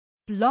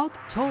Blog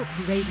Talk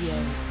Radio.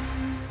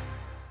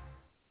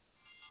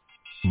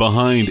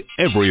 Behind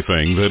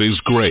everything that is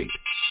great,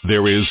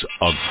 there is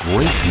a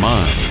great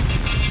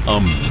mind, a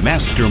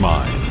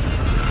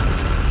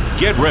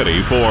mastermind. Get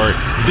ready for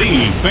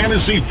the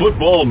Fantasy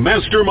Football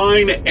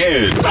Mastermind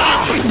Edge,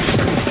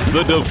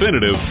 the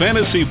definitive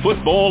fantasy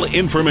football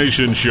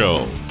information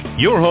show.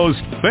 Your host,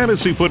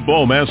 Fantasy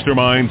Football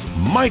Mastermind's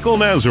Michael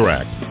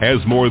Nazarek, has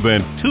more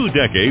than 2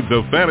 decades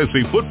of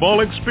fantasy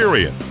football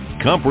experience,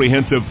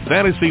 comprehensive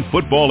fantasy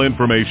football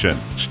information,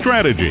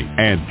 strategy,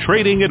 and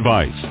trading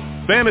advice,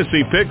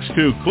 fantasy picks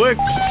to click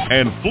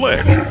and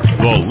flick,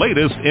 the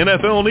latest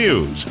NFL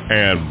news,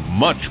 and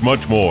much,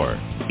 much more.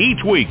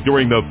 Each week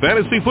during the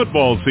fantasy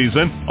football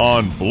season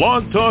on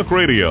Blog Talk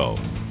Radio.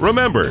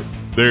 Remember,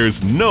 there's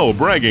no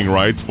bragging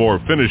rights for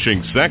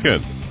finishing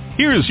second.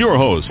 Here's your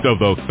host of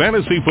the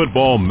Fantasy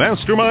Football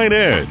Mastermind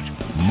Edge,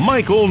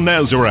 Michael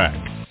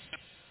Nazarek.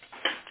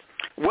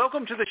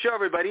 Welcome to the show,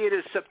 everybody. It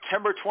is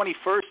September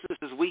 21st. This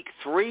is week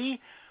 3,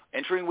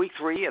 entering week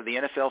 3 of the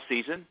NFL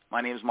season.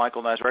 My name is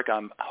Michael Nazarek.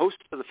 I'm host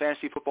of the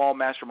Fantasy Football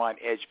Mastermind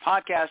Edge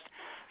podcast.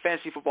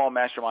 Fantasy Football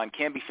Mastermind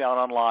can be found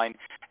online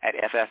at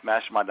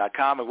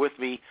ffmastermind.com. And with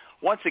me,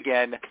 once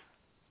again,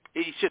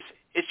 it's just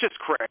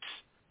Chris.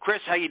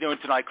 Chris, how you doing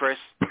tonight, Chris?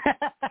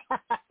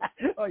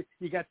 Oh,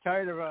 you got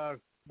tired of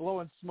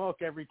blowing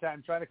smoke every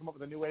time, trying to come up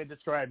with a new way to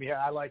describe me.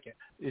 Yeah, I like it.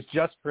 It's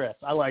just Chris.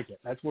 I like it.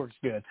 That works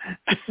good.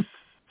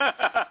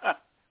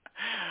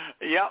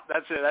 Yeah,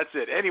 that's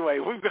it. Anyway,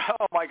 we've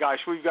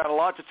got a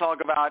lot to talk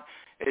about.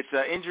 It's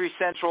injury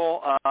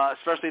central,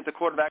 especially at the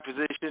quarterback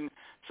position.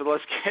 So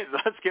let's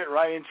get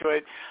right into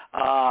it.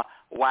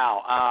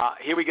 Wow,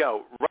 here we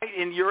go. Right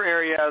in your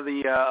area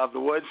of the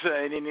woods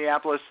in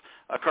Indianapolis,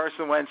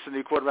 Carson Wentz, the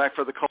new quarterback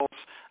for the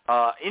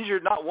Colts,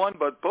 injured not one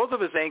but both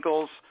of his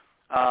ankles.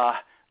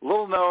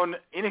 Little known,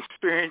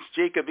 inexperienced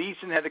Jacob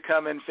Eason had to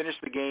come and finish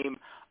the game.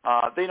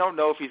 They don't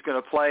know if he's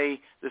going to play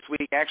this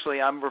week.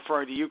 Actually, I'm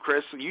referring to you,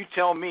 Chris. You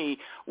tell me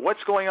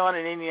what's going on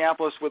in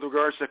Indianapolis with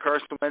regards to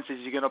Carson Wentz. Is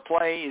he going to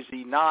play? Is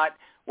he not?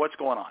 What's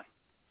going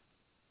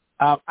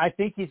on? I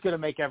think he's going to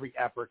make every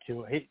effort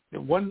to.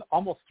 One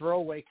almost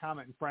throwaway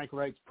comment in Frank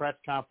Reich's press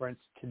conference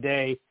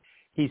today,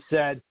 he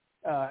said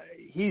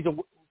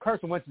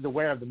Carson Wentz is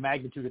aware of the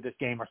magnitude of this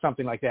game or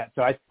something like that.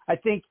 So I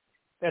think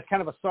that's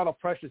kind of a subtle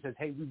pressure that says,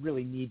 hey, we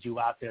really need you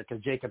out there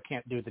because Jacob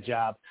can't do the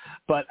job.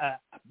 But,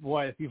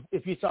 boy,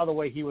 if you saw the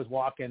way he was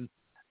walking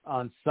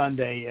on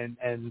Sunday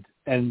and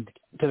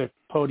to the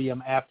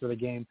podium after the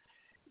game,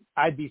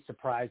 I'd be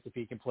surprised if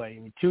he can play. I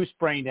mean, 2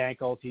 sprained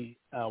ankles.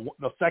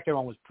 The second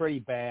one was pretty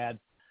bad.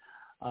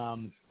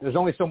 There's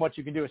only so much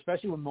you can do,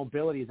 especially when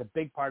mobility is a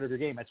big part of your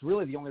game. That's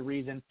really the only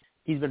reason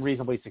he's been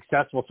reasonably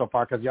successful so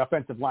far because the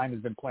offensive line has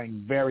been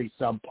playing very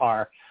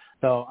subpar.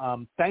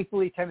 So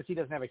thankfully, Tennessee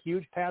doesn't have a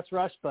huge pass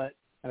rush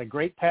and a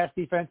great pass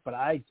defense, but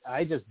I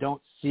just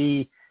don't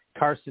see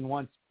Carson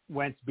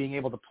Wentz being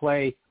able to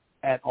play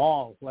at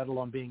all, let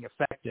alone being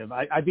effective.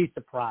 I'd be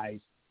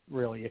surprised,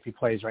 really, if he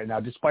plays right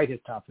now, despite his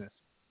toughness.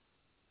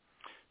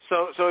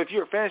 So if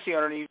you're a fantasy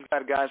owner and you've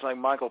got guys like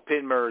Michael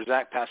Pittman or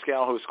Zach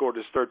Pascal who scored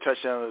his 3rd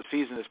touchdown of the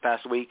season this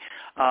past week,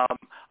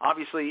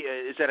 obviously,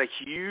 is that a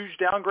huge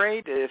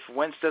downgrade if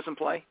Wentz doesn't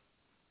play?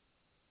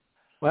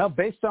 Well,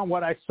 based on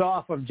what I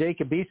saw from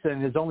Jacob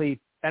Eason, his only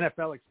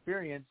NFL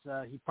experience,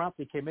 he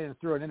promptly came in and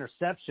threw an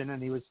interception,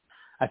 and he was,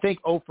 I think,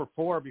 0 for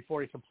 4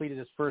 before he completed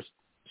his first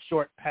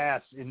short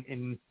pass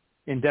in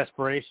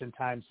desperation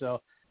time.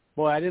 So,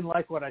 boy, I didn't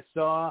like what I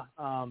saw.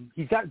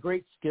 He's got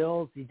great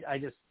skills.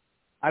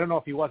 I don't know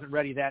if he wasn't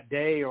ready that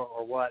day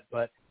or what,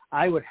 but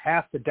I would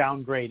have to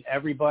downgrade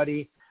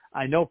everybody.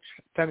 I know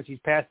Tennessee's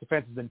pass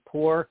defense has been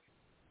poor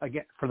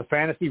again for the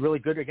fantasy, really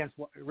good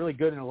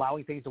in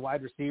allowing things to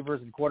wide receivers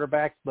and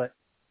quarterbacks, but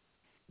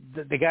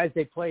the guys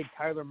they played,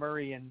 Kyler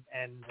Murray and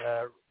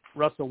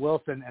Russell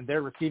Wilson and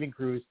their receiving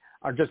crews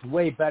are just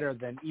way better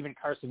than even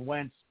Carson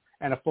Wentz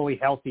and a fully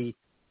healthy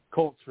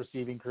Colts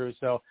receiving crew.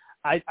 So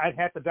I'd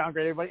have to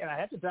downgrade everybody, and I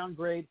have to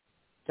downgrade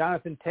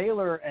Jonathan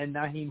Taylor and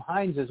Nyheim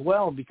Hines as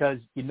well because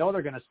they're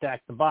going to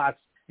stack the box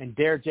and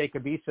dare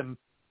Jacob Eason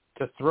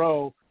to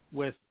throw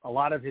with a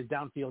lot of his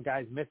downfield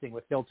guys missing,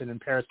 with Hilton and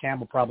Paris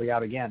Campbell probably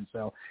out again.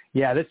 So,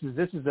 yeah, this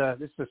is a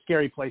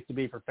scary place to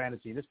be for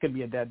fantasy. This could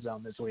be a dead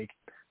zone this week.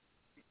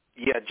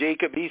 Yeah,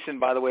 Jacob Eason,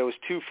 by the way, was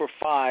 2 for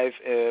 5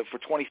 for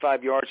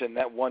 25 yards and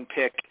that 1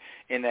 pick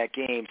in that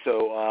game.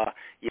 So,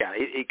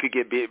 it could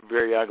get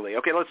very ugly.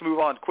 Okay, let's move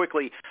on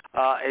quickly.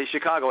 In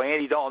Chicago,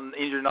 Andy Dalton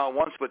injured not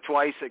once but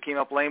twice. It came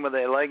up lame with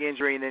a leg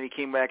injury, and then he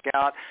came back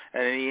out,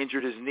 and then he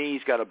injured his knee.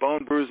 He's got a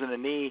bone bruise in the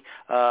knee.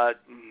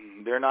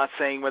 They're not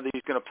saying whether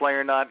he's going to play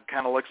or not. It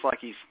kind of looks like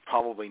he's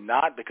probably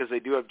not because they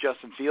do have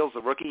Justin Fields,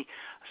 the rookie.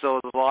 So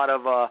there's a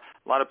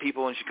lot of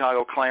people in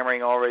Chicago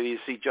clamoring already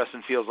to see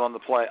Justin Fields on the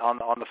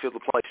field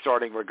of play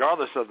starting,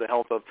 regardless of the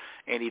health of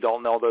Andy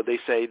Dalton. Although they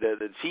say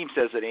the team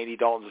says that Andy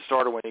Dalton's a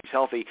starter when he's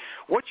healthy.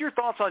 What's your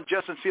thoughts on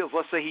Justin Fields?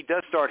 Let's say he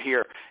does start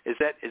here. Is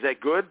that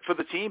good for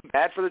the team?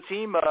 Bad for the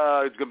team?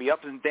 It's going to be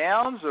ups and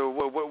downs, or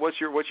what's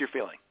your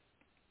feeling?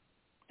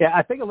 Yeah,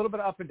 I think a little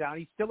bit up and down.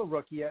 He's still a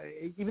rookie.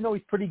 Even though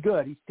he's pretty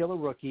good, he's still a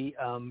rookie.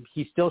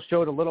 He still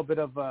showed a little bit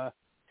of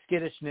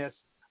skittishness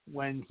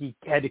when he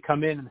had to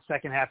come in the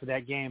second half of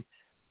that game.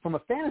 From a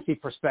fantasy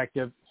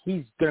perspective,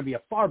 he's going to be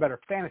a far better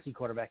fantasy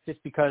quarterback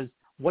just because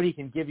what he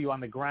can give you on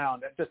the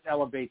ground, that just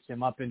elevates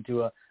him up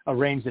into a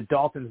range that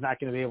Dalton's not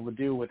going to be able to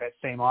do with that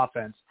same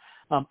offense.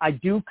 I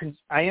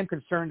am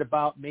concerned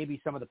about maybe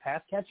some of the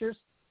pass catchers.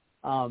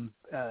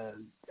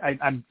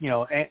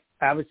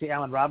 Obviously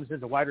Allen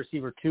Robinson's a wide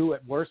receiver 2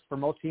 at worst for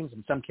most teams,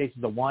 in some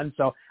cases a 1.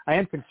 So I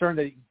am concerned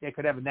that it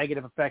could have a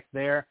negative effect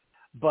there.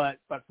 But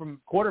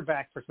from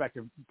quarterback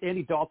perspective,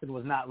 Andy Dalton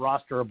was not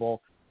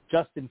rosterable.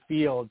 Justin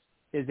Fields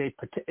is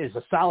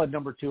a solid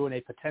number 2 and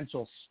a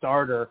potential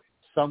starter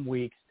some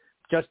weeks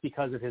just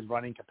because of his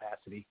running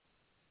capacity.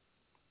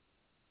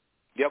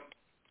 Yep.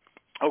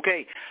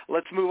 Okay,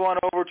 let's move on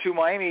over to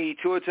Miami.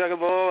 Tua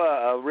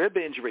Tagovailoa, a rib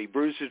injury,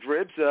 bruised his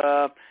ribs.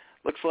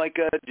 Looks like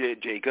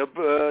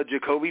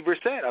Jacoby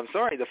Brissett,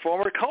 the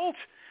former Colts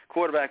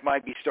quarterback,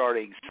 might be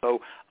starting. So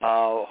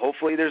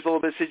hopefully there's a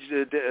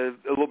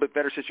little bit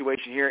better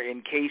situation here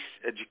in case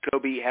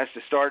Jacoby has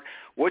to start.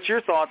 What's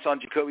your thoughts on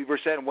Jacoby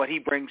Brissett and what he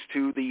brings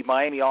to the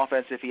Miami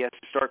offense if he has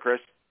to start, Chris?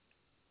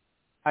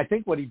 I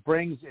think what he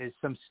brings is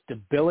some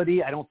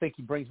stability. I don't think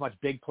he brings much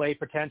big play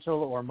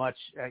potential or much,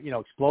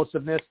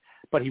 explosiveness,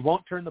 but he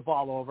won't turn the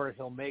ball over.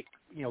 He'll make,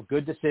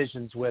 good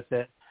decisions with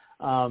it.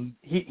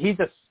 He's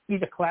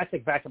a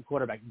classic backup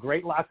quarterback,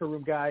 great locker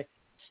room guy,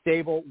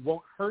 stable,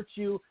 won't hurt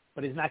you,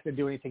 but he's not going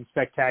to do anything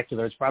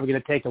spectacular. It's probably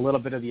going to take a little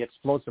bit of the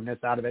explosiveness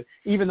out of it,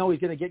 even though he's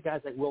going to get guys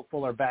like Will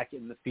Fuller back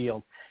in the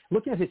field.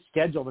 Looking at his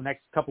schedule the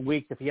next couple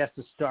weeks, if he has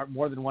to start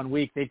more than 1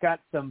 week, they've got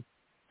some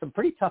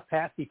pretty tough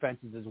pass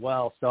defenses as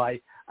well. So I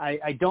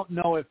don't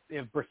know if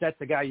Brissett's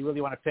the guy you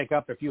really want to pick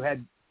up if you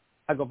had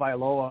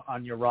Tagovailoa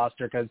on your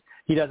roster, because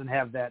he doesn't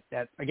have that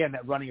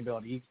running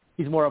ability.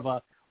 He's more of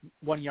a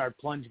 1-yard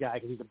plunge guy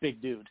because he's a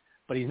big dude,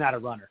 but he's not a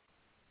runner.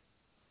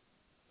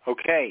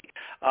 Okay.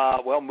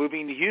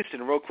 Moving to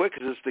Houston real quick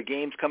because the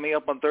game's coming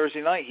up on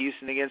Thursday night.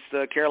 Houston against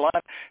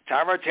Carolina.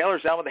 Tyrod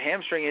Taylor's out with a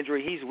hamstring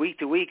injury. He's week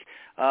to week.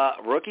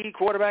 Rookie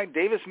quarterback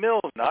Davis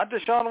Mills, not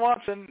Deshaun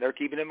Watson. They're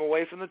keeping him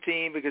away from the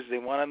team because they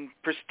want him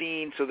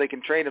pristine so they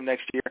can trade him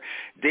next year.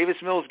 Davis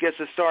Mills gets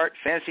a start.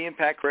 Fantasy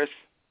impact, Chris?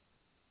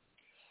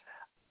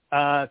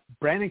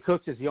 Brandon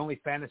Cooks is the only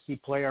fantasy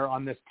player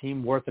on this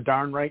team worth a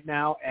darn right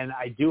now, and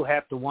I do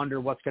have to wonder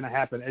what's going to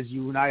happen. As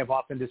you and I have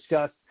often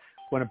discussed,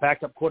 when a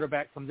backup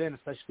quarterback comes in,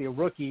 especially a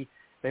rookie,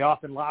 they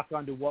often lock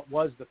onto what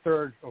was the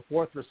third or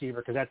fourth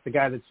receiver because that's the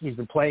guy that he's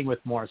been playing with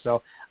more.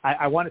 So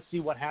I want to see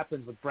what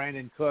happens with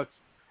Brandon Cooks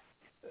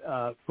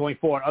going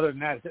forward. Other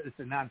than that, it's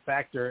a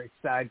non-factor,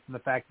 aside from the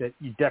fact that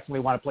you definitely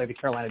want to play the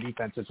Carolina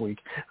defense this week.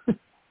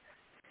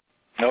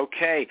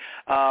 Okay.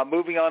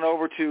 Moving on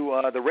over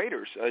to the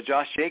Raiders.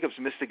 Josh Jacobs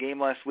missed the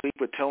game last week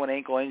with toe and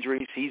ankle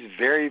injuries. He's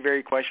very,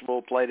 very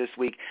questionable to play this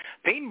week.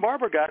 Peyton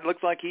Barber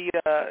looks like he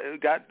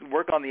got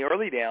work on the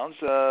early downs,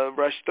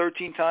 rushed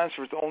 13 times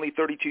for only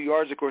 32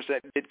 yards. Of course,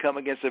 that did come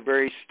against a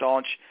very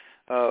staunch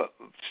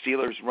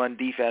Steelers run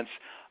defense.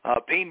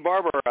 Peyton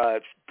Barber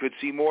could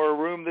see more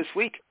room this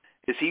week.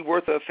 Is he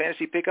worth a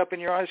fantasy pickup in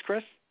your eyes,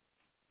 Chris?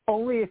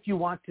 Only if you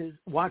want to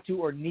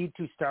or need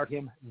to start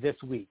him this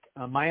week.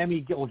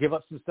 Miami will give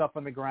up some stuff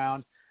on the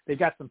ground. They've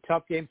got some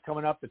tough games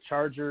coming up, the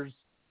Chargers,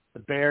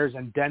 the Bears,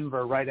 and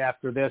Denver right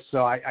after this,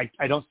 so I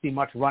don't see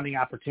much running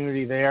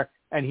opportunity there,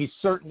 and he's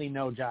certainly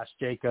no Josh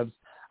Jacobs.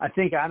 I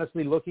think,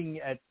 honestly, looking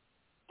at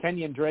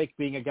Kenyon Drake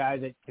being a guy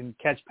that can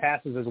catch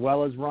passes as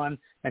well as run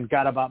and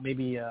got about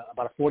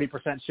a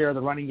 40% share of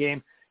the running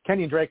game,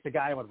 Kenyon Drake's the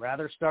guy I would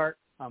rather start.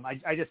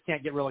 I just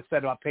can't get real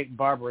excited about Peyton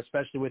Barber,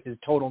 especially with his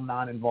total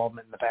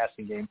non-involvement in the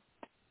passing game.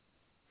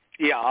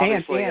 Yeah,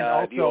 obviously. And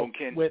also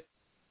with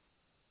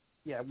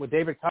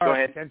David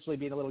Carr potentially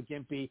being a little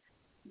gimpy,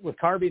 with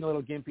Carr being a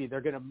little gimpy,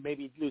 they're going to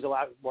maybe lose a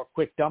lot more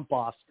quick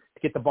dump-offs to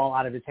get the ball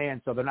out of his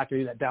hands, so they're not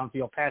going to do that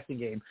downfield passing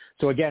game.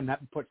 So, again, that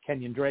puts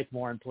Kenyon Drake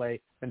more in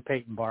play than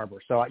Peyton Barber.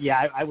 So,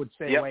 I would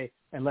stay away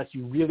unless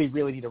you really,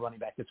 really need a running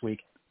back this week.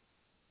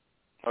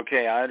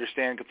 Okay, I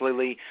understand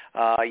completely.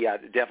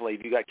 Definitely.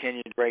 If you got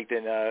Kenyon Drake,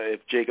 then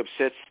if Jacob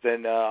sits,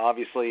 then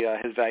obviously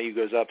his value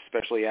goes up,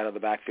 especially out of the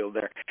backfield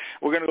there.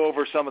 We're going to go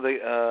over some of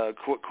the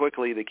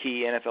quickly the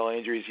key NFL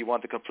injuries. You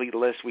want the complete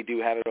list? We do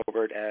have it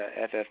over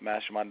at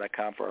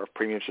ffmastermind.com for our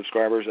premium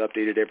subscribers,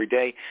 updated every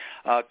day.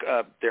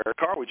 Derek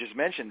Carr, we just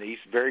mentioned, he's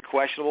very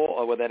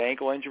questionable with that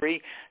ankle injury.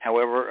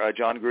 However,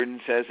 John Gruden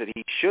says that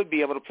he should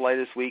be able to play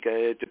this week.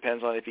 It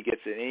depends on if he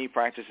gets any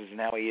practices and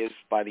how he is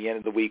by the end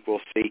of the week.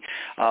 We'll see.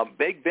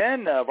 Big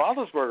Ben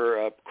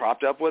Roethlisberger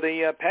cropped up with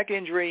a pec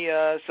injury,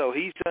 so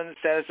he's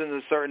status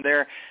uncertain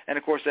there. And,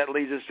 of course, that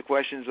leads us to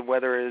questions of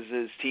whether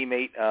his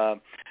teammate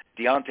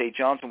Deontay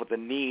Johnson with the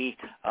knee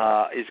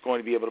is going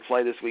to be able to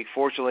play this week.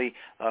 Fortunately,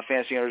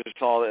 fantasy owners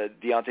saw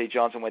that Deontay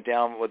Johnson went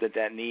down with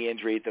that knee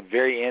injury at the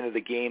very end of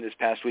the game this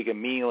past week, a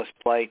meaningless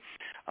play.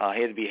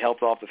 He had to be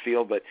helped off the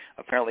field, but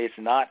apparently it's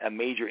not a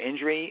major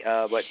injury,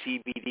 but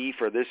TBD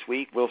for this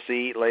week. We'll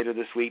see later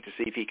this week to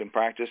see if he can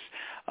practice.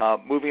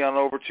 Moving on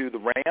over to the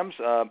Rams,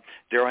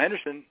 Darrell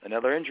Henderson,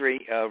 another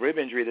injury, rib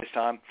injury this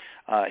time.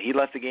 He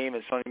left the game,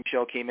 and Sonny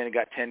Michel came in and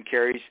got 10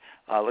 carries.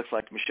 Looks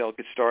like Michel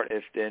could start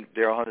if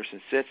Darrell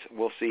Henderson sits.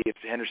 We'll see if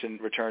Henderson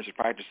returns to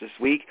practice this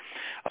week.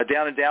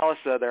 Down in Dallas,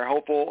 they're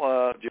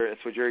hopeful.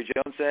 That's what Jerry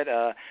Jones said,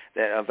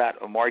 that about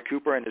Amari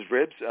Cooper and his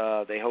ribs.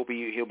 They hope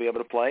he'll be able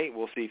to play.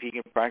 We'll see if he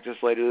can practice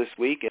later this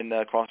week, and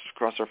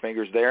cross our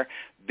fingers there.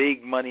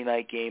 Big Monday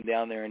night game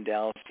down there in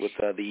Dallas with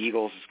the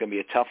Eagles. It's going to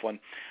be a tough one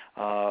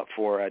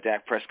for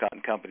Dak Prescott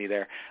and company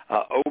there.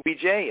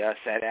 OBJ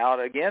sat out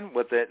again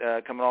with it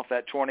coming off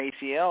that torn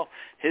ACL.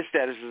 His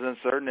status is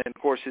uncertain, and,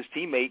 of course, his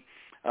teammate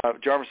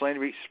Jarvis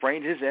Landry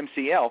sprained his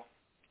MCL.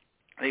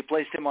 They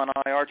placed him on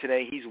IR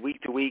today. He's week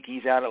to week.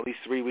 He's out at least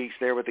 3 weeks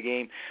there with the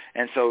game.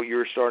 And so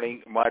your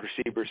starting wide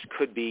receivers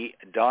could be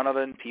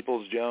Donovan,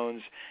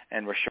 Peoples-Jones,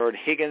 and Rashard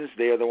Higgins.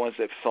 They are the ones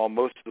that saw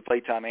most of the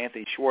playtime.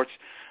 Anthony Schwartz,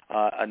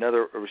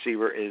 another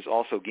receiver, is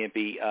also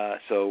gimpy.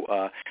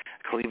 So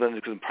Cleveland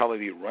is going to probably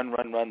be run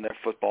their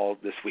football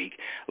this week.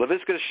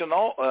 Laviska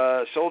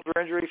Shenault, shoulder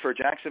injury for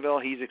Jacksonville.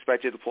 He's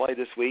expected to play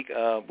this week.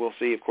 We'll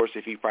see, of course,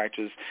 if he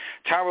practices.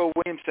 Tyrell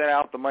Williams sat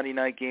out the Monday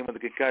night game with a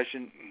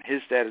concussion.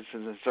 His status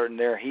is uncertain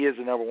there. He is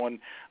the number one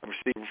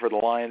receiver for the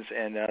Lions,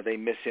 and they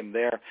miss him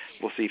there.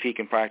 We'll see if he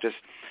can practice.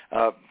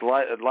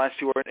 The last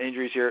two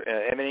injuries here,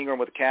 Evan Ingram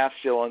with a calf,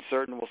 still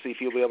uncertain. We'll see if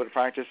he'll be able to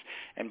practice.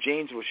 And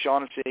James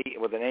Shaughnessy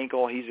with an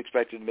ankle. He's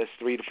expected to miss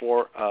 3 to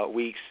 4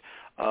 weeks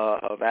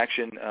of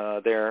action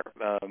there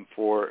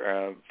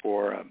for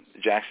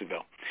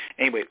Jacksonville.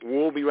 Anyway,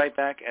 we'll be right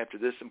back after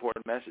this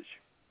important message.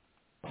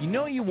 You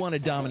know you want to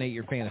dominate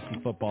your fantasy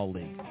football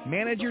league.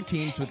 Manage your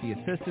teams with the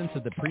assistance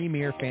of the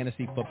premier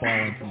fantasy football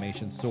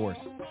information source,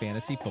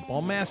 Fantasy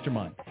Football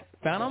Mastermind.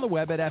 Found on the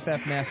web at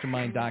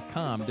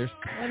ffmastermind.com, there's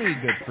plenty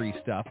of good free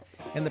stuff,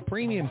 and the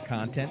premium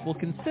content will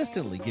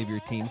consistently give your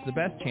teams the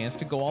best chance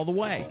to go all the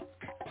way.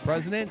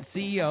 President and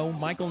CEO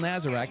Michael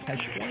Nazarek has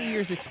 20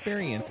 years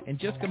experience and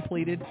just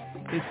completed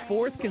his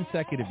 4th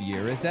consecutive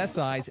year as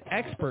SI's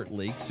Expert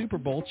League Super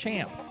Bowl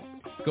champ.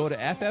 Go to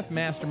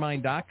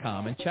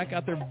ffmastermind.com and check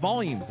out their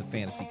volumes of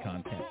fantasy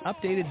content,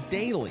 updated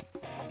daily,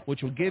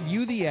 which will give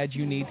you the edge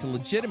you need to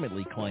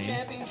legitimately claim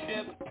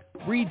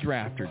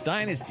redrafter,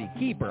 dynasty,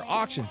 keeper,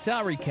 auction,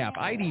 salary cap,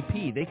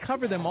 IDP. They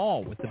cover them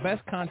all with the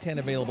best content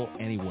available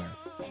anywhere.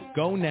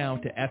 Go now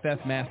to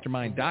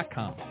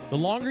ffmastermind.com. The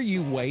longer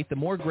you wait, the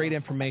more great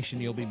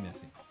information you'll be missing.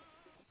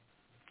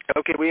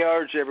 Okay, we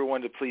urge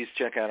everyone to please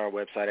check out our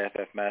website,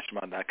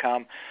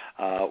 ffmastermind.com.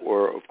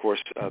 We're, of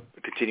course,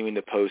 continuing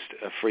to post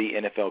free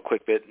NFL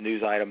Quick Bit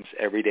news items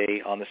every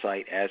day on the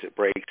site as it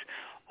breaks.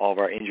 All of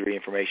our injury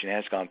information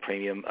has gone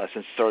premium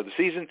since the start of the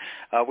season.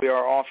 We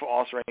are also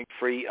offering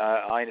free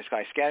Eye in the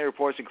Sky scouting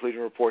reports,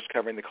 including reports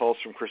covering the Colts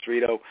from Chris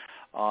Rito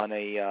on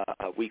a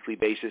weekly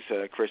basis.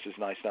 Chris is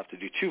nice enough to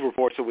do 2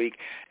 reports a week.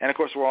 And, of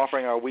course, we're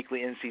offering our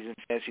weekly in-season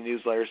fantasy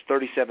newsletters,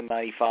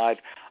 $37.95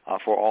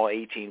 for all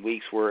 18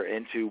 weeks. We're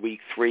into week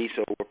 3,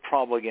 so we're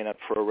probably going to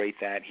prorate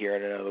that here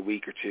in another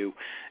week or two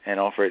and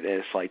offer it at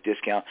a slight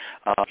discount.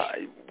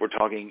 We're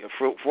talking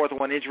 4th and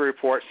 1 injury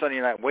report, Sunday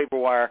night waiver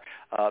wire,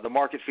 the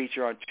market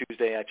feature on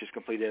Tuesday. I just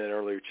completed it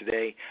earlier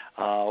today.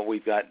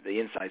 We've got the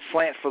inside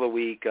slant for the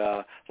week.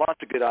 Lots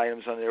of good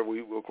items on there.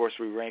 We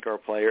rank our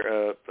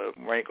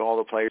rank all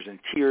the players in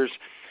tiers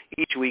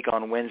each week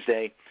on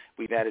Wednesday.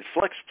 We've added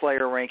flex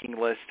player ranking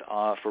list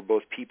for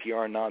both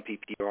PPR and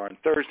non-PPR on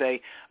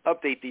Thursday.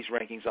 Update these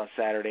rankings on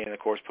Saturday, and of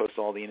course post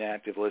all the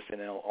inactive lists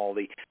and all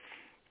the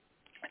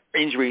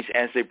injuries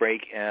as they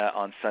break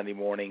on Sunday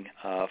morning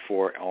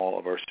for all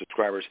of our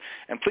subscribers.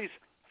 And please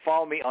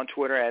follow me on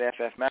Twitter at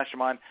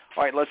ffmastermind.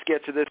 All right, let's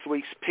get to this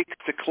week's pick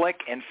to click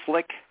and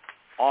flick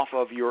off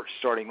of your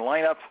starting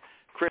lineup.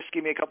 Chris,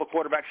 give me a couple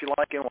quarterbacks you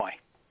like and why.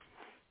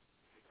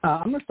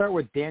 I'm going to start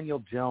with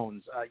Daniel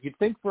Jones. You'd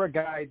think for a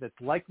guy that's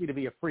likely to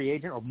be a free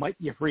agent or might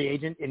be a free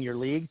agent in your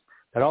leagues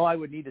that all I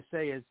would need to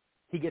say is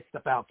he gets the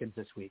Falcons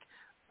this week.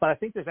 But I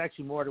think there's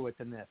actually more to it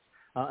than this.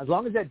 As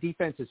long as that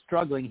defense is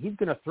struggling, he's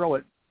going to throw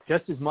it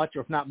just as much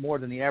or if not more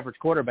than the average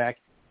quarterback.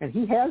 And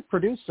he has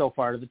produced so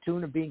far to the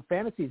tune of being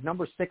fantasy's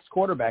number 6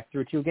 quarterback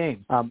through 2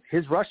 games.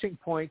 His rushing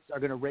points are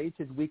going to raise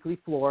his weekly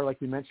floor, like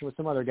we mentioned with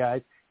some other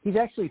guys. He's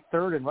actually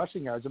 3rd in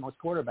rushing yards amongst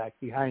quarterbacks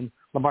behind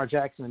Lamar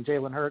Jackson and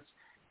Jalen Hurts.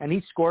 And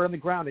he scored on the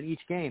ground in each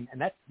game, and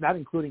that's not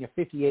including a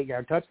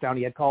 58-yard touchdown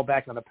he had called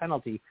back on a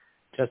penalty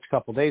just a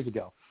couple days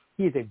ago.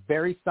 He is a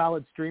very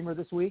solid streamer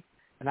this week,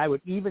 and I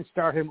would even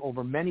start him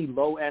over many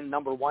low-end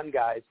number 1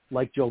 guys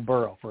like Joe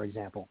Burrow, for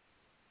example.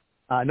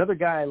 Another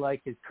guy I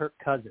like is Kirk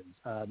Cousins.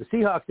 The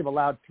Seahawks have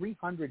allowed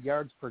 300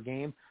 yards per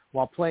game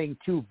while playing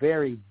 2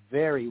 very,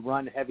 very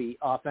run-heavy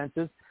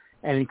offenses,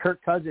 And in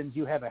Kirk Cousins,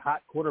 you have a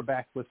hot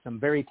quarterback with some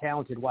very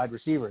talented wide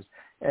receivers,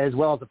 as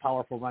well as a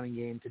powerful running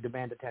game to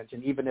demand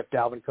attention, even if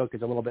Dalvin Cook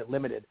is a little bit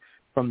limited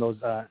from those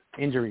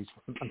injuries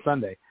on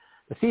Sunday.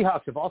 The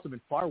Seahawks have also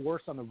been far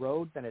worse on the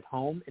road than at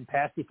home in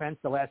pass defense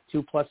the last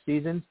 2+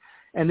 seasons,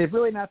 and they've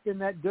really not been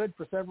that good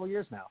for several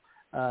years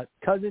now.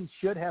 Cousins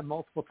should have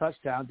multiple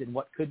touchdowns in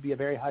what could be a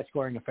very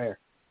high-scoring affair.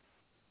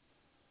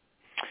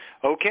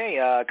 Okay,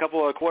 a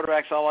couple of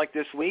quarterbacks I like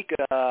this week.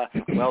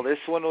 Well, this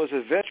one was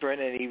a veteran,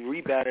 and he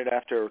rebounded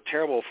after a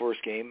terrible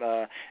first game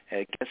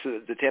against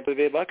the Tampa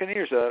Bay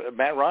Buccaneers,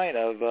 Matt Ryan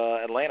of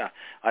Atlanta.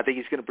 I think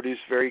he's going to produce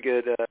very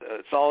good,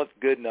 solid,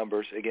 good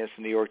numbers against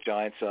the New York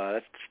Giants.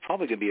 That's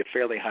probably going to be a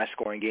fairly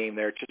high-scoring game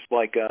there, just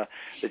like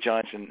the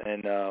Giants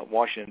and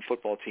Washington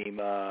football team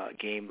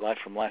game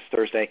from last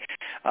Thursday.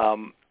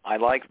 I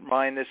like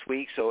Ryan this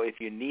week, so if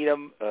you need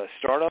him,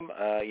 start him.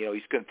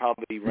 He's going to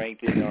probably be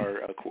ranked in our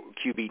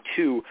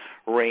QB2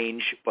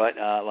 range, but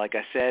like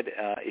I said,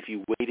 if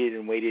you waited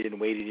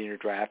in your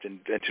draft and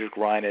took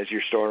Ryan as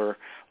your starter,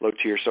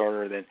 low-tier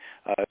starter, then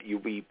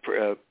you'll be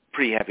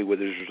pretty happy with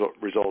his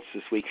results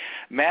this week.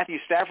 Matthew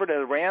Stafford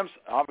of the Rams,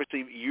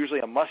 obviously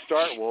usually a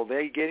must-start. Well,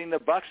 they're getting the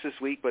Bucs this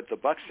week, but the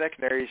Bucs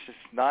secondary is just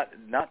not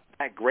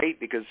that great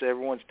because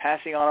everyone's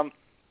passing on them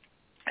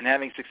and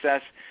having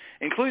success,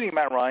 including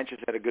Matt Ryan,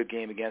 just had a good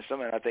game against them,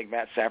 and I think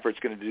Matt Stafford's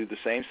going to do the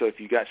same. So if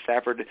you got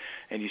Stafford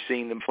and you've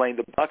seen them playing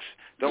the Bucs,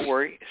 don't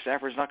worry,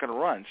 Stafford's not going to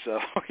run, so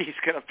he's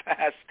going to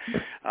pass.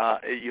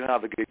 You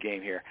have a good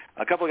game here.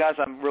 A couple of guys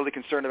I'm really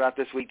concerned about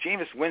this week.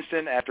 Jameis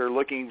Winston, after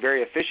looking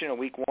very efficient in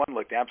Week 1,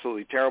 looked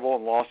absolutely terrible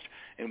and lost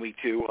in Week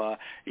 2.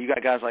 You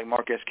got guys like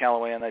Marquez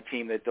Callaway on that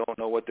team that don't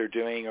know what they're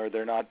doing, or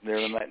they're not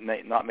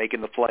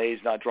making the plays,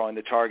 not drawing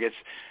the targets.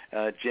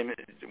 Jim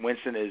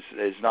Winston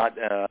is not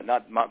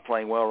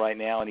playing well right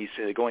now, and he's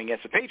going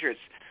against the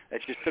Patriots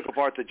that just took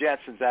apart the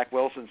Jets and Zach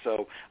Wilson,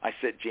 so I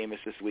sit Jameis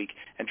this week.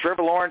 And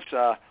Trevor Lawrence,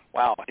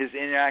 wow, his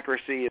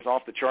inaccuracy is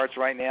off the charts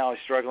right now. He's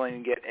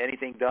struggling to get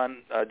anything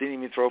done. Didn't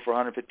even throw for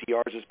 150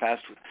 yards this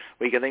past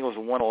week. I think it was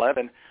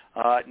 111.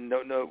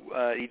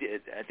 He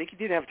did. I think he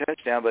did have a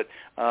touchdown, but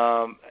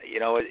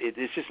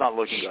it's just not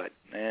looking good.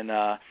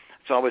 And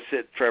so I would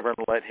sit Trevor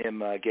and let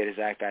him get his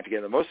act back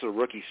together. Most of the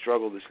rookies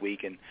struggled this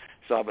week, and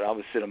so I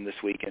would sit him this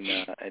week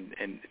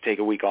and take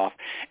a week off.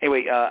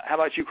 Anyway, how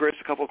about you, Chris?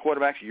 A couple of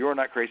quarterbacks you're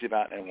not crazy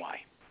about, and why?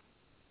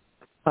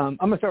 I'm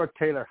going to start with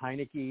Taylor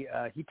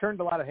Heineke. He turned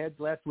a lot of heads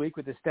last week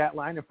with his stat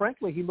line, and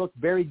frankly, he looked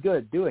very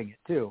good doing it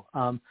too.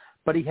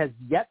 But he has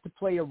yet to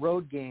play a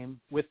road game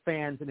with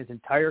fans in his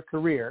entire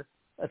career,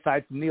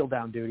 aside from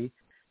kneel-down duty.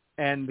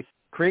 And the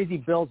crazy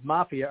Bills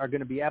Mafia are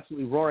going to be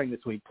absolutely roaring this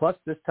week. Plus,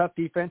 this tough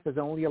defense has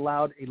only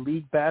allowed a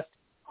league-best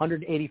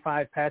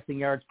 185 passing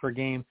yards per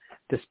game,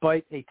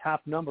 despite a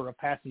top number of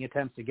passing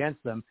attempts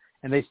against them.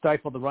 And they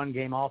stifled the run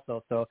game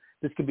also. So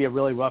this could be a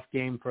really rough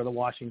game for the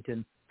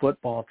Washington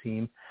football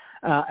team.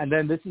 And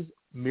then this is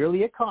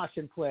merely a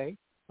caution play.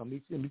 Let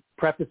me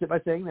preface it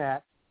by saying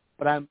that.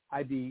 But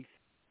I'd be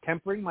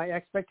tempering my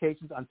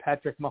expectations on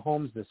Patrick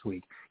Mahomes this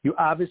week. You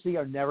obviously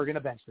are never going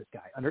to bench this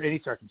guy under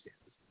any circumstances.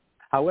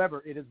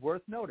 However, it is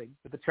worth noting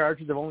that the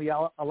Chargers have only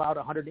allowed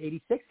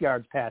 186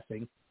 yards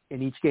passing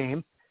in each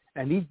game,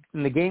 and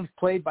the games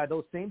played by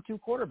those same two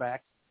quarterbacks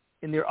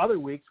in their other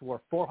weeks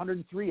were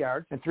 403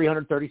 yards and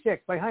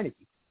 336 by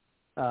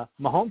Heineke.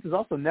 Mahomes has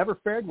also never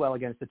fared well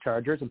against the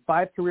Chargers. In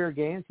 5 career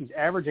games, he's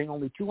averaging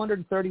only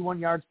 231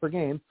 yards per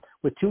game,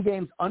 with 2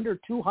 games under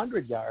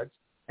 200 yards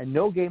and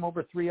no game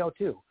over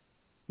 302.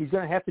 He's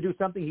going to have to do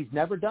something he's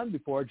never done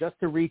before just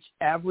to reach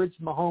average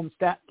Mahomes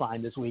stat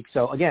line this week.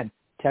 So, again,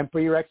 temper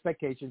your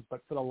expectations,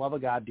 but for the love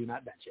of God, do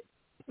not bench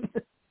him.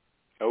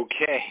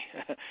 Okay.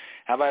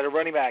 How about a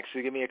running back?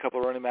 So give me a couple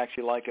of running backs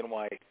you like and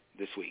why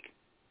this week.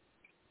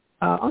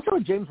 I'll start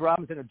with James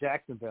Robinson of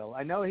Jacksonville.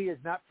 I know he has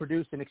not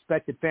produced an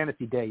expected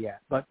fantasy day yet,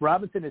 but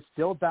Robinson is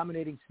still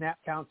dominating snap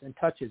counts and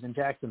touches in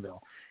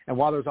Jacksonville. And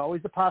while there's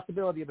always the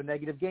possibility of a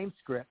negative game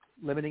script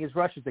limiting his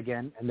rushes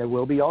again, and there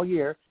will be all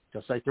year,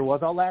 just like there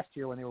was all last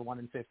year when they were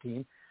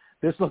 1-15,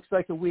 this looks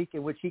like a week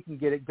in which he can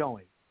get it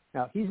going.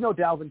 Now, he's no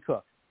Dalvin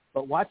Cook,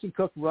 but watching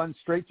Cook run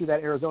straight through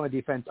that Arizona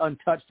defense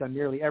untouched on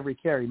nearly every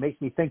carry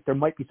makes me think there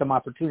might be some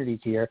opportunities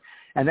here,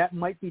 and that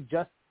might be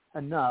just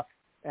enough,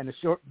 and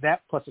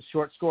that plus a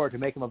short score to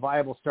make him a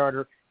viable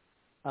starter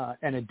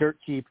and a dirt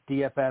cheap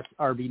DFS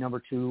RB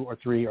number 2 or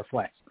 3 or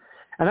flex.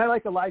 And I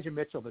like Elijah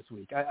Mitchell this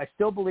week. I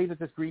still believe that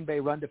this Green Bay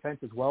run defense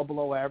is well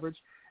below average,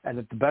 and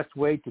that the best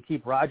way to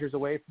keep Rodgers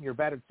away from your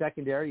battered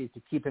secondary is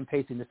to keep him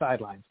pacing the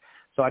sidelines.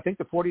 So I think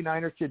the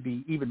 49ers should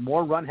be even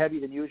more run-heavy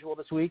than usual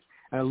this week,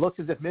 and it looks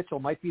as if Mitchell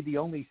might be the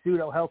only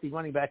pseudo-healthy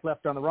running back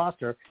left on the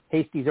roster.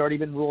 Hasty's already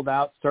been ruled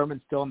out.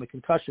 Sermon's still in the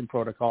concussion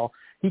protocol.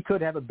 He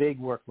could have a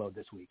big workload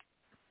this week.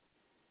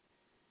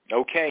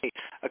 Okay.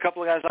 A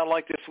couple of guys I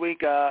like this week.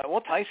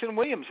 Tyson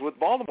Williams with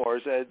Baltimore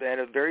has had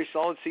a very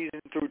solid season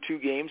through 2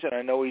 games, and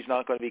I know he's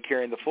not going to be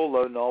carrying the full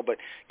load and all, but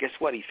guess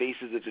what? He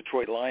faces the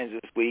Detroit Lions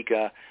this week.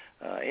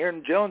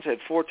 Aaron Jones had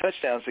 4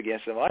 touchdowns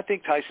against them. I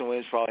think Tyson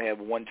Williams probably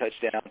had 1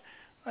 touchdown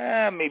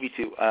Maybe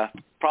 2.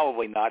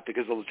 Probably not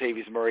because of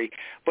Latavius Murray.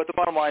 But the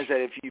bottom line is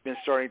that if you've been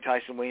starting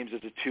Tyson Williams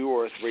as a 2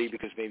 or a 3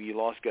 because maybe you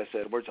lost Gus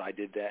Edwards, I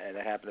did that, and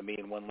it happened to me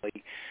in one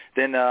league,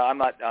 then I'm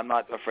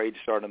not afraid to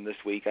start him this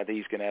week. I think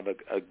he's going to have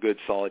a good,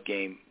 solid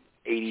game.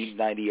 80,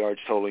 90 yards,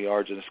 total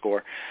yards, and a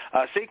score.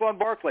 Saquon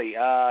Barkley,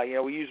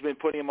 we've been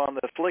putting him on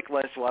the flick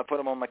list. Well, I put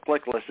him on my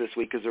click list this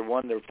week because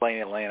they're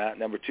playing Atlanta.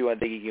 Number 2, I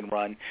think he can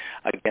run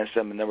against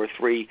them. And number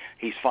 3,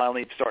 he's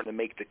finally starting to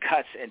make the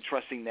cuts and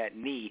trusting that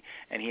knee.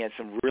 And he had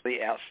some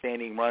really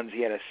outstanding runs.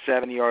 He had a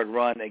 70-yard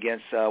run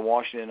against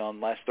Washington on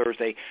last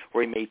Thursday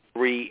where he made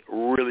 3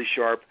 really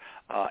sharp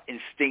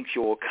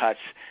instinctual cuts,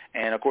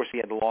 and of course he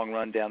had the long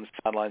run down the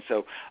sideline.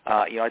 So,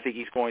 I think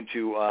he's going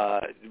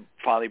to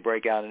finally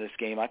break out in this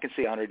game. I can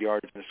see 100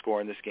 yards in the score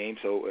in this game.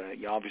 So,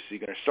 you're obviously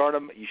going to start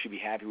him. You should be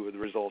happy with the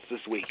results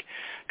this week.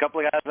 A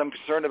couple of guys I'm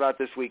concerned about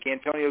this week: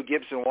 Antonio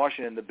Gibson,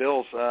 Washington, the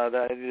Bills.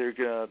 They're going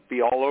to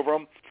be all over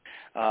them.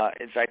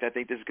 In fact, I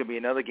think this is going to be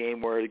another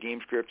game where the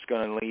game script's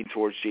going to lean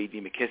towards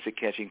J.D. McKissick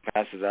catching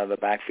passes out of the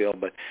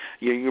backfield. But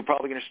you're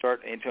probably going to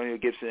start Antonio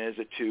Gibson as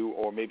a 2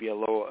 or maybe a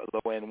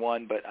low-end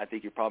 1, but I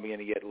think you're probably going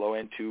to get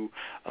low-end 2,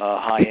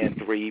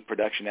 high-end 3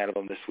 production out of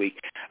him this week.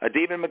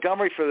 David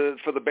Montgomery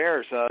for the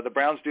Bears. The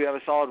Browns do have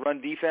a solid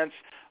run defense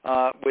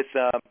with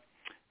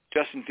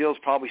Justin Fields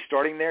probably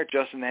starting there.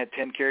 Justin had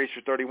 10 carries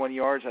for 31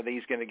 yards. I think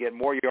he's going to get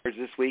more yards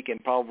this week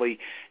and probably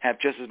have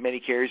just as many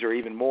carries or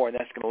even more, and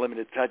that's going to limit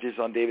the touches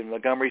on David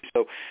Montgomery.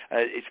 So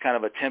it's kind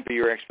of a temper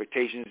your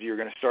expectations. You're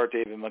going to start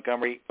David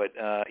Montgomery, but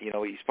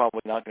he's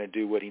probably not going to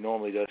do what he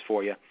normally does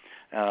for you,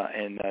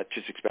 and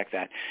just expect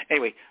that.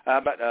 Anyway,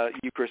 about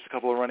you, Chris, a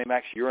couple of running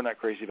backs you're not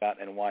crazy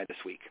about and why this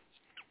week.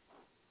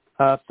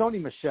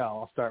 Sony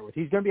Michel, I'll start with.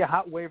 He's going to be a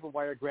hot waiver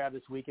wire grab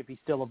this week if he's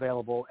still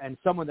available, and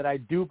someone that I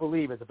do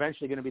believe is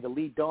eventually going to be the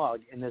lead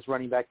dog in this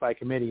running back by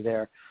committee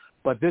there.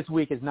 But this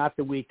week is not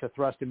the week to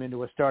thrust him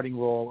into a starting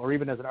role or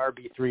even as an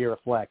RB3 or a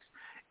flex.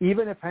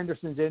 Even if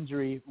Henderson's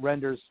injury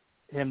renders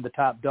him the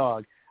top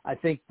dog, I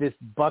think this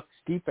Bucs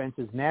defense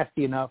is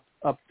nasty enough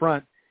up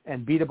front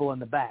and beatable in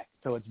the back.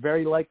 So it's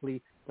very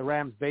likely the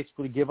Rams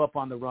basically give up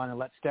on the run and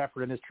let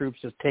Stafford and his troops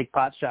just take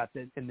pot shots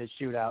in this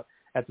shootout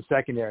at the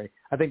secondary.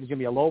 I think there's going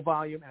to be a low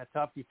volume and a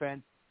tough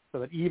defense so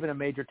that even a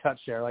major touch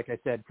share, like I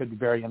said, could be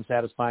very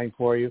unsatisfying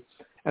for you.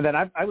 And then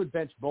I would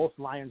bench both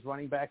Lions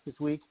running backs this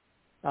week.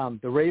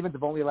 The Ravens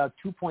have only allowed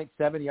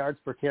 2.7 yards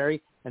per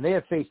carry, and they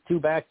have faced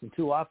 2 backs and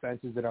 2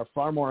 offenses that are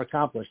far more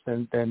accomplished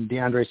than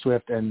DeAndre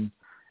Swift and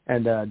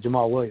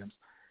Jamal Williams.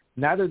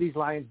 Neither of these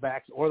Lions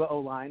backs or the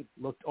O-line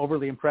looked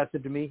overly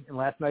impressive to me in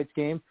last night's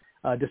game,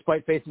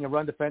 despite facing a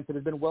run defense that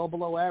has been well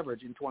below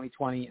average in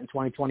 2020 and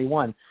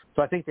 2021.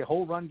 So I think the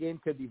whole run game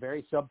could be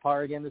very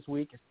subpar again this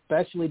week,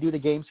 especially due to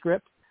game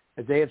script,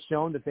 as they have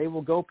shown that they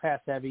will go pass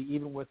heavy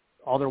even with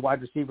all their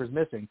wide receivers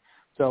missing.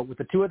 So with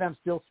the 2 of them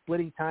still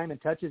splitting time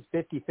and touches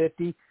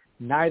 50-50,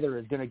 neither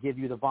is going to give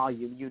you the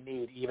volume you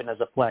need even as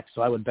a flex.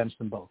 So I would bench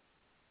them both.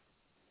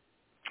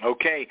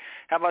 Okay.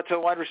 How about the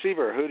wide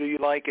receiver? Who do you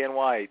like and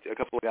why? A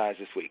couple of guys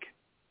this week.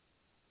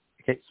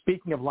 Okay,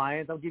 speaking of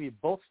Lions, I'll give you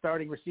both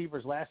starting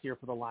receivers last year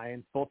for the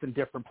Lions, both in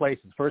different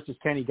places. First is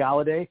Kenny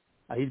Golladay.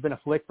 He's been a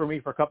flick for me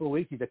for a couple of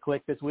weeks. He's a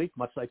click this week,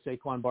 much like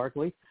Saquon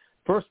Barkley.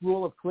 First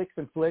rule of clicks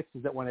and flicks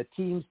is that when a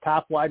team's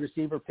top wide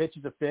receiver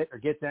pitches a fit or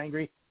gets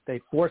angry, they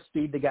force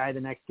feed the guy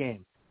the next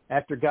game.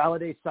 After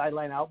Galladay's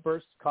sideline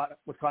outburst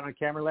was caught on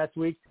camera last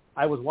week,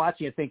 I was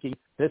watching it thinking,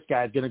 this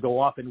guy's going to go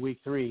off in week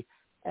 3.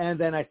 And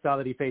then I saw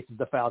that he faces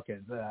the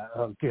Falcons.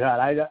 Oh,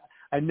 God,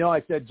 I know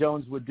I said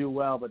Jones would do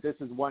well, but this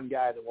is one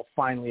guy that will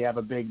finally have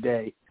a big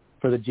day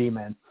for the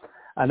G-men.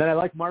 And then I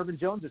like Marvin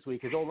Jones this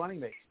week, his old running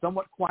mate.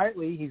 Somewhat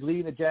quietly, he's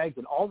leading the Jags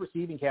in all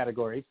receiving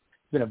categories.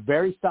 He's been a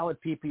very solid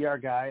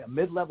PPR guy, a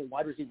mid-level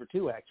wide receiver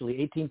too, actually,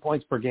 18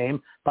 points per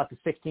game, about the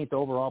 16th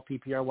overall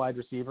PPR wide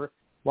receiver,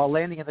 while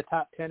landing in the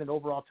top 10 in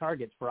overall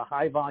targets for a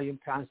high-volume,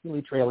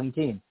 constantly trailing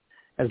team.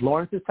 As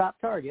Lawrence's top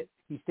target,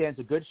 he stands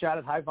a good shot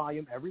at high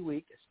volume every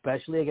week,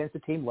 especially against a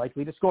team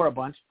likely to score a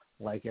bunch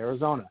like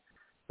Arizona.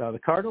 So the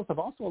Cardinals have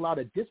also allowed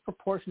a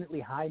disproportionately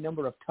high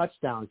number of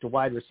touchdowns to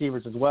wide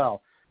receivers as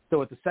well. So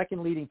with the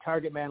second leading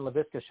target man,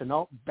 Laviska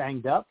Shenault,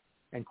 banged up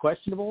and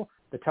questionable,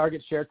 the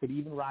target share could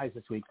even rise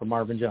this week for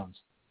Marvin Jones.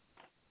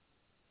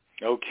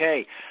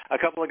 Okay. A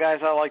couple of guys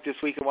I like this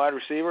week in wide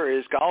receiver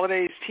is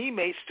Galladay's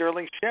teammate,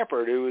 Sterling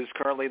Shepard, who is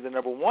currently the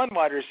number 1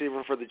 wide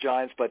receiver for the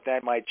Giants, but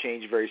that might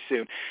change very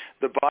soon.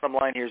 The bottom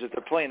line here is that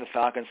they're playing the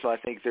Falcons, so I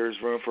think there's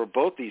room for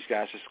both these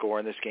guys to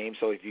score in this game.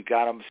 So if you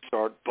got them,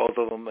 start both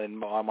of them.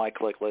 And on my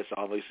click list,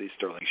 obviously,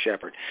 Sterling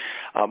Shepard.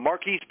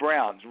 Marquise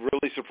Brown,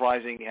 really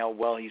surprising how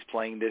well he's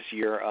playing this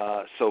year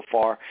so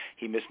far.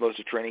 He missed most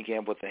of training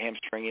camp with the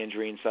hamstring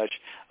injury and such.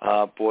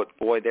 But,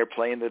 boy, they're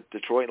playing the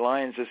Detroit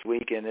Lions this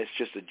week, and it's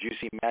just a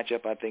juicy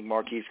matchup. I think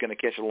Marquis going to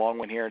catch a long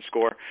one here and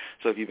score.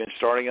 So if you've been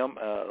starting him,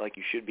 like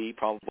you should be,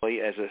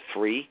 probably as a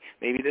 3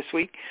 maybe this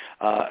week,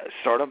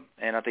 start him,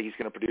 and I think he's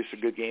going to produce a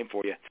good game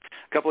for you.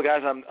 A couple of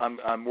guys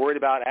I'm worried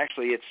about.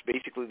 Actually, it's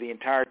basically the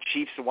entire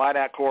Chiefs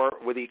wideout core,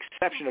 with the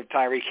exception of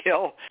Tyreek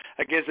Hill,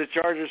 against the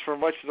Chargers, for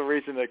much of the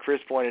reason that Chris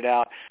pointed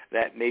out,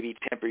 that maybe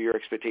temper your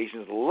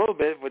expectations a little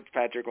bit with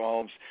Patrick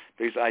Mahomes,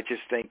 because I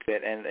just think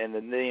that, and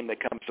the name that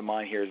comes to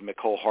mind here is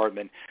Mecole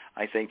Hardman.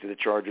 I think that the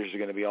Chargers are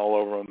going to be all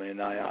over him,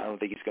 and I don't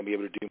think he's going to be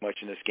able to do much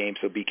in this game,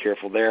 so be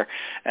careful there.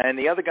 And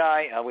the other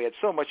guy, we had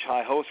so much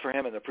high hopes for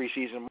him in the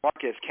preseason,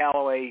 Marquez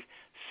Callaway,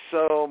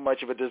 so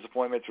much of a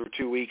disappointment through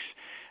 2 weeks.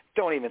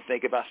 Don't even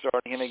think about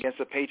starting him against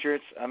the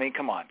Patriots. I mean,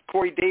 come on.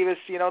 Corey Davis,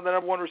 the number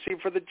one receiver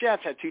for the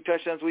Jets, had 2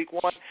 touchdowns week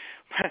 1.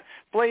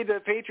 Played the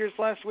Patriots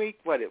last week.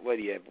 What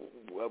do you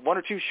have? 1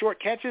 or 2 short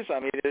catches?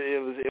 I mean,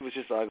 it was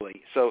just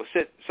ugly. So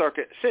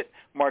sit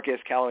Marquez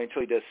Callaway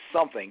until he does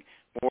something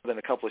more than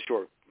a couple of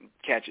short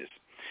catches.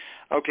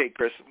 Okay,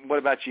 Chris, what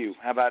about you?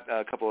 How about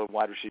a couple of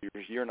wide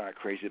receivers you're not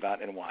crazy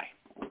about, and why?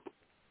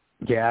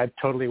 Yeah, I'm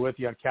totally with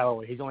you on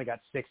Callaway. He's only got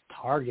 6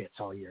 targets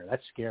all year.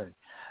 That's scary.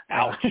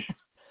 Ouch.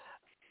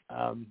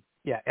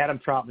 Yeah, Adam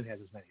Troutman has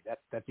as many.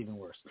 That's even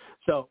worse.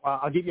 So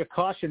I'll give you a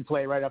caution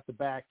play right off the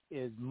back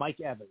is Mike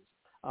Evans.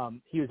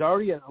 He was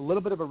already a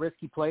little bit of a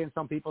risky play in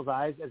some people's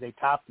eyes as a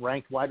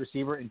top-ranked wide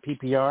receiver in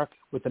PPR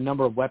with the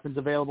number of weapons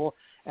available,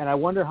 and I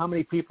wonder how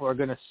many people are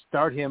going to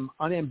start him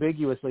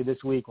unambiguously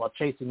this week while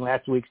chasing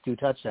last week's 2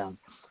 touchdowns.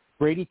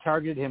 Brady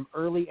targeted him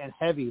early and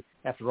heavy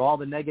after all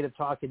the negative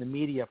talk in the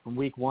media from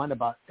week 1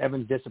 about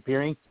Evans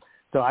disappearing.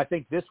 So I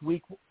think this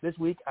week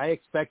I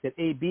expect that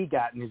AB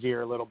got in his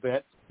ear a little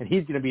bit, and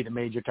he's going to be the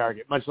major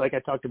target, much like I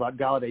talked about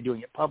Galladay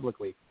doing it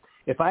publicly.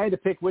 If I had to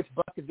pick which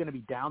buck is going to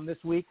be down this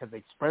week because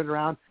they spread it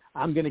around,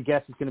 I'm going to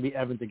guess it's going to be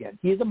Evans again.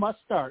 He's a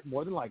must-start,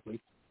 more than likely,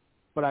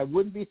 but I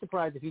wouldn't be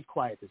surprised if he's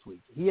quiet this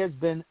week. He has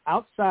been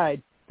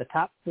outside the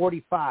top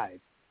 45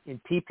 in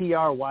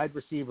PPR wide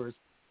receivers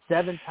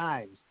 7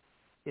 times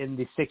in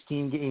the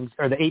 16 games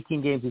or the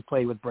 18 games he's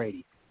played with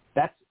Brady.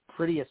 That's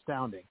pretty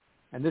astounding.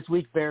 And this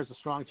week bears a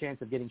strong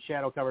chance of getting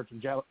shadow coverage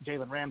from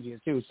Jalen Ramsey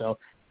too, so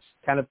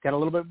kind of got a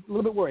little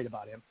bit worried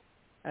about him.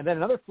 And then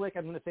another flick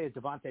I'm going to say is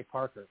Devontae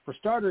Parker. For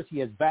starters, he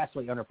has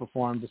vastly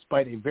underperformed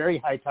despite a very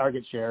high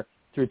target share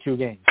through 2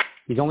 games.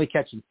 He's only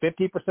catching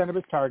 50% of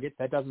his targets.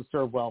 That doesn't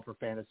serve well for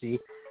fantasy.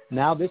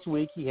 Now this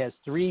week he has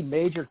 3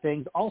 major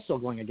things also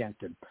going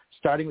against him,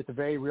 starting with the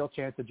very real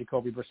chance of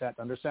Jacoby Brissett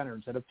under center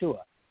instead of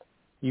Tua.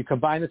 You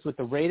combine this with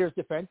the Raiders'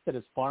 defense that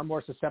is far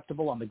more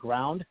susceptible on the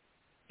ground,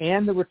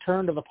 and the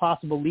return of the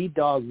possible lead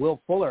dog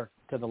Will Fuller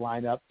to the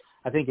lineup,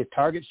 I think his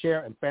target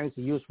share and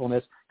fantasy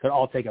usefulness could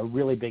all take a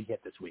really big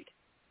hit this week.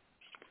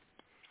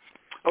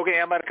 Okay,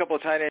 how about a couple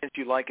of tight ends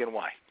you like and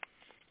why?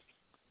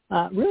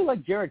 Really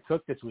like Jared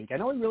Cook this week. I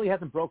know he really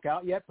hasn't broke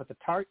out yet, but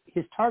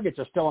his targets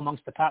are still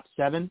amongst the top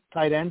 7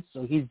 tight ends,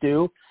 so he's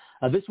due.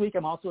 This week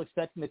I'm also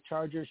expecting the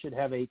Chargers should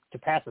have to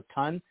pass a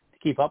ton to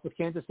keep up with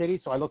Kansas City,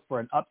 so I look for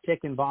an uptick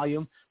in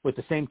volume with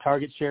the same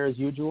target share as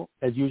usual.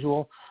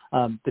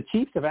 The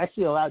Chiefs have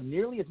actually allowed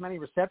nearly as many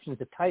receptions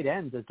to tight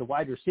ends as to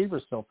wide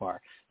receivers so far,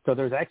 so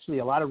there's actually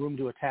a lot of room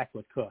to attack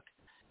with Cook.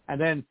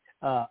 And then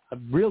a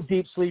real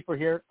deep sleeper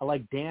here, I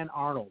like Dan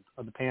Arnold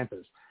of the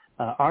Panthers.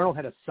 Arnold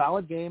had a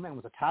solid game and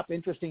was a top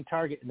interesting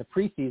target in the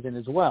preseason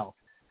as well.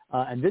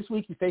 And this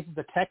week he faces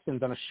the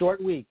Texans on a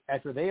short week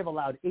after they have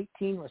allowed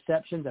 18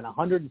 receptions and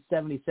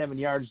 177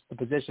 yards to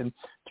position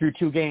through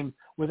 2 games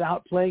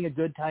without playing a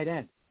good tight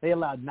end. They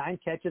allowed 9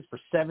 catches for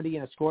 70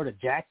 and a score to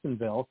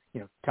Jacksonville,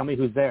 tell me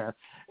who's there,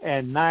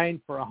 and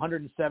 9 for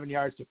 107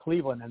 yards to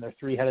Cleveland and their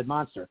 3-headed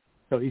monster.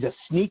 So he's a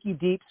sneaky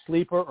deep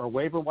sleeper or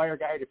waiver wire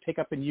guy to pick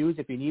up and use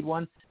if you need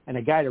one, and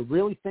a guy to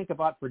really think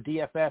about for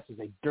DFS as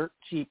a dirt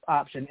cheap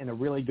option in a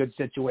really good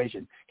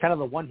situation. Kind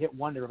of a one-hit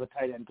wonder of a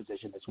tight end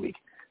position this week.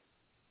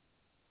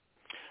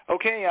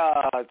 Okay,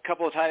 a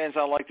couple of tight ends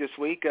I like this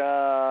week.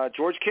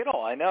 George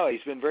Kittle, I know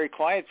he's been very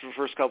quiet for the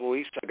first couple of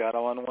weeks. I got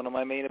him on one of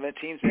my main event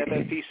teams at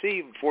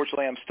FFPC.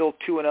 Unfortunately, I'm still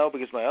 2-0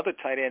 because my other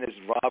tight end is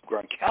Rob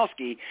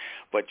Gronkowski,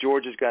 but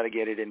George has got to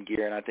get it in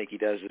gear, and I think he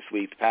does this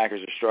week. The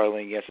Packers are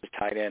struggling against his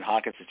tight end.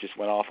 Hawkins has just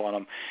went off on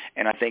him,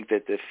 and I think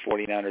that the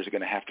 49ers are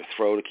going to have to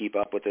throw to keep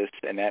up with this,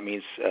 and that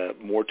means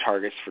more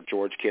targets for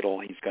George Kittle.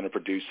 He's going to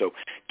produce, so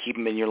keep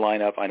him in your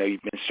lineup. I know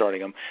you've been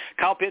starting him.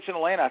 Kyle Pitts in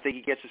Atlanta, I think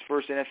he gets his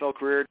first NFL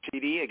career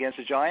TD against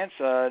the Giants,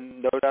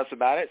 no doubts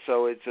about it,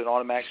 so it's an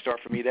automatic start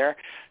for me there.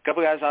 A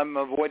couple of guys I'm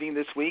avoiding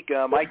this week,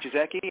 Mike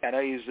Gesicki. I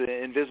know he was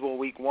invisible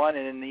week 1,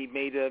 and he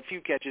made a few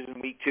catches in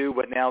week 2,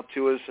 but now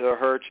Tua's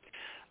hurt,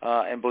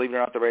 and believe it or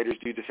not, the Raiders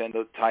do defend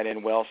the tight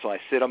end well, so I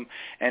sit him.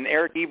 And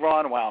Eric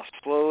Ebron, wow,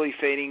 slowly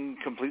fading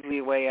completely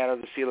away out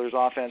of the Steelers'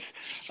 offense.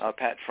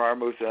 Pat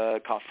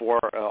Freiermuth caught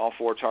all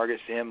 4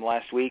 targets to him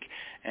last week,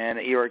 and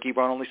Eric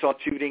Ebron only saw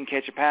 2, didn't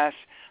catch a pass.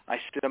 I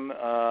sit him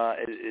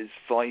as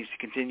he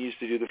continues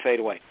to do the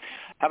fadeaway.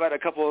 How about a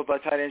couple of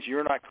tight ends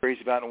you're not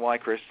crazy about, and why,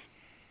 Chris?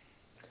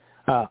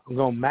 I'm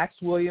going Max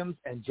Williams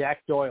and Jack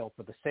Doyle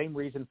for the same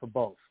reason for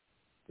both.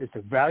 it's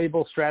a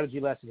valuable strategy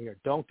lesson here.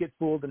 Don't get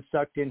fooled and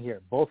sucked in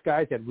here. Both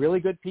guys had really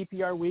good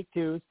PPR week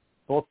 2s.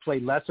 Both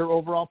played lesser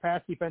overall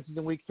pass defenses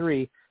in week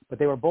 3, but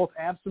they were both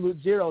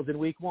absolute zeros in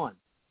week 1.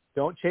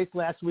 Don't chase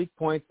last week's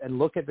points and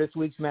look at this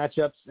week's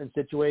matchups and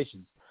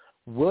situations.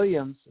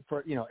 Williams,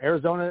 for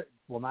Arizona,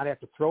 will not have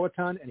to throw a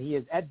ton, and he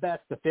is at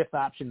best the 5th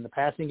option in the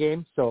passing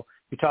game. So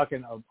you're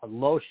talking a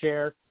low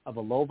share of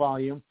a low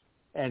volume.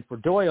 And for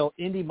Doyle,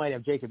 Indy might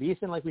have Jacob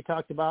Eason, like we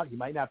talked about. He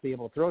might not be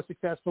able to throw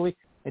successfully.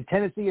 And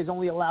Tennessee has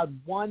only allowed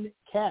 1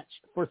 catch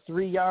for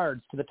 3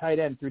 yards to the tight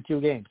end through 2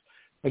 games.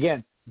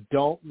 Again,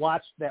 don't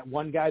watch that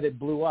one guy that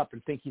blew up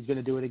and think he's going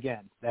to do it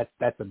again.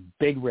 That's a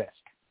big risk.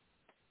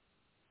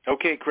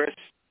 Okay, Chris.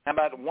 How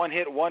about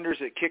one-hit wonders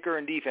at kicker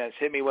and defense?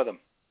 Hit me with them.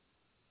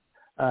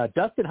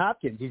 Dustin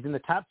Hopkins, he's in the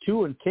top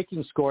 2 in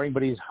kicking scoring,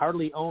 but he's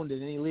hardly owned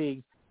in any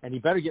league, and he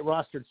better get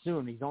rostered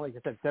soon. He's only,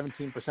 like I said,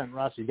 17%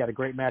 roster. He's got a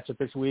great matchup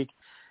this week.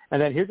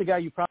 And then here's a guy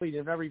you probably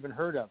have never even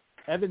heard of,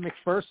 Evan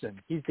McPherson.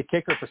 He's the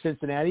kicker for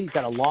Cincinnati. He's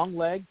got a long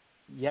leg,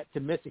 yet to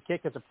miss a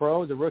kick as a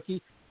pro, as a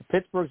rookie.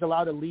 Pittsburgh's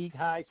allowed a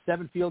league-high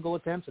 7 field goal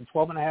attempts and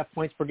 12.5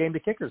 points per game to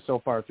kickers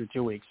so far through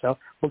 2 weeks. So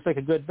looks like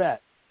a good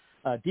bet.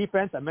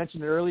 Defense, I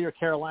mentioned it earlier,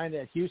 Carolina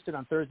at Houston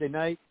on Thursday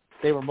night.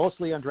 They were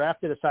mostly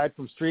undrafted aside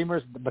from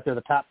streamers, but they're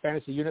the top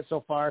fantasy unit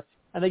so far.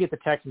 And they get the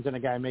Texans and a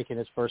guy making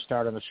his first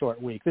start on a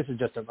short week. This is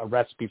just a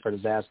recipe for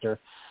disaster.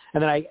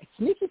 And then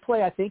sneaky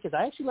play, I think, is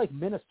I actually like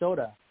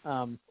Minnesota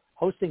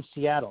hosting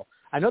Seattle.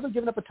 I know they're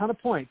giving up a ton of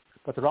points,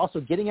 but they're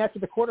also getting after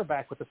the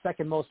quarterback with the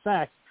second most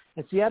sacks.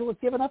 And Seattle has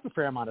given up a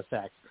fair amount of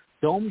sacks.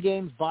 Dome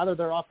games bother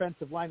their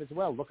offensive line as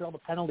well. Look at all the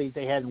penalties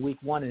they had in week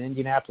 1 in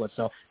Indianapolis.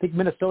 So I think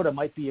Minnesota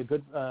might be a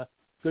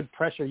good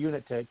pressure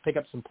unit to pick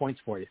up some points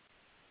for you.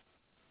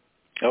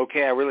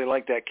 Okay, I really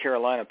like that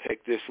Carolina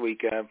pick this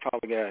week. I'm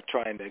probably going to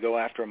try and go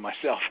after him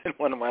myself in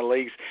one of my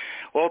leagues.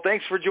 Well,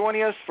 thanks for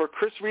joining us. For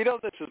Chris Rito,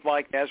 this is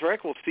Mike Nazarek.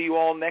 We'll see you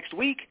all next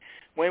week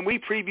when we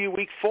preview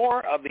Week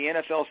 4 of the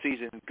NFL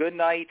season. Good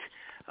night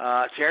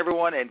to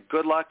everyone, and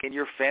good luck in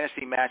your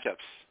fantasy matchups.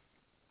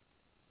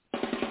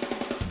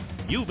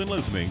 You've been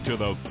listening to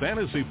the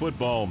Fantasy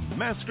Football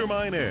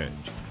Mastermind Edge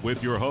with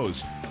your host,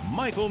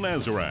 Michael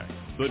Nazarek,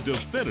 the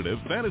definitive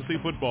fantasy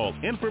football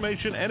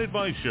information and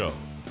advice show.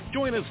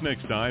 Join us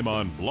next time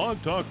on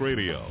Blog Talk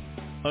Radio.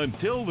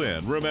 Until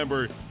then,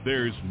 remember,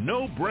 there's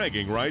no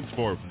bragging rights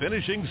for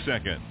finishing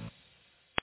second.